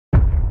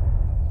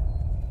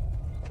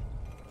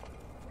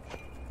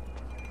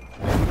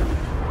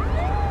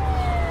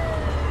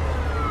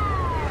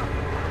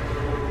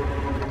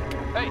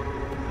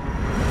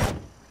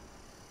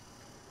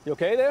You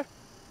okay there?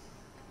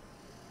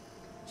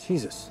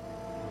 Jesus.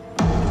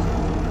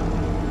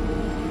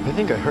 I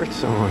think I hurt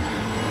someone.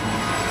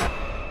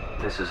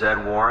 This is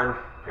Ed Warren,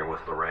 here with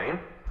Lorraine.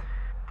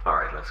 All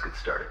right, let's get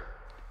started.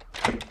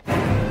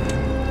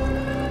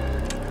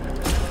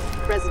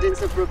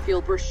 Residents of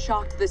Brookfield were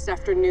shocked this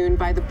afternoon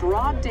by the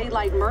broad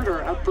daylight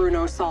murder of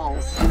Bruno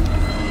Sauls.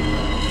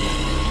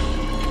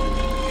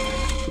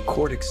 The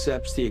court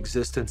accepts the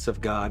existence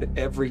of God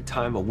every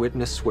time a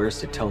witness swears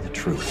to tell the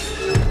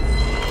truth.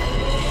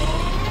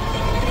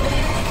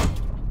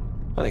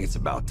 I think it's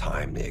about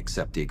time they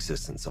accept the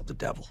existence of the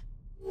devil.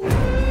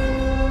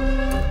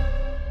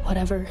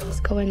 Whatever is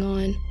going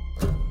on,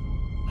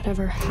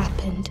 whatever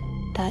happened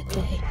that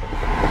day,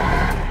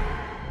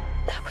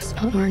 that was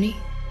not Arnie.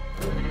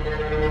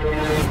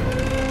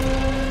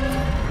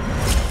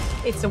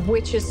 It's a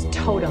witch's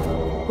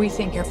totem. We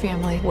think your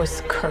family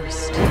was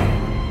cursed.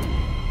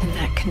 And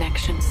that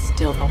connection's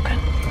still open.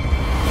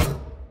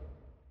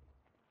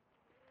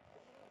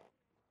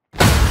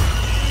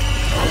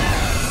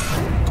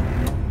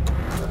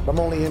 I'm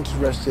only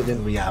interested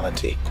in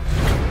reality.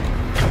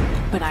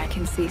 But I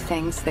can see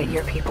things that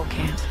your people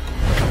can't.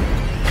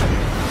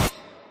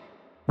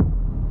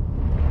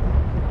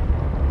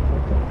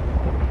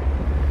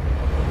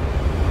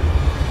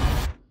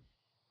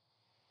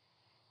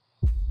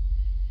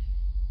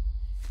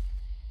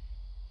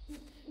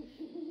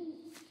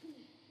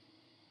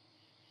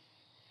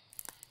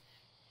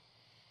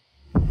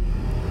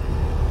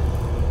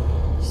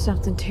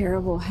 Something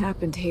terrible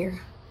happened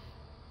here.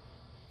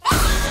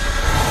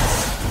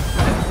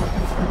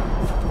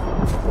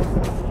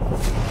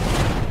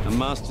 A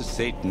master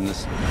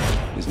Satanist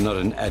is not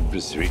an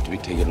adversary to be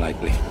taken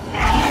lightly.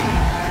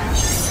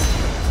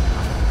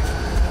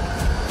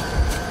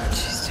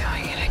 She's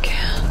doing it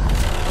again.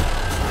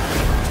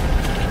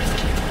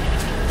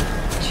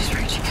 She's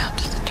reaching out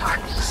to the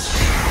darkness.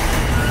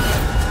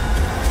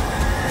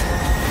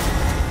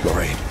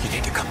 Lorraine, you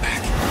need to come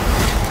back.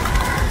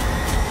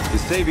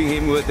 Is saving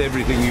him worth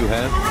everything you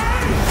have?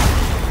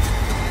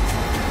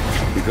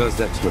 Because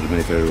that's what it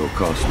may very well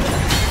cost me.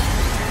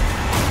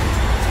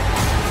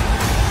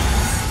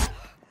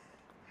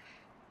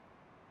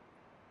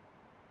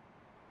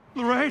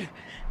 Lorraine?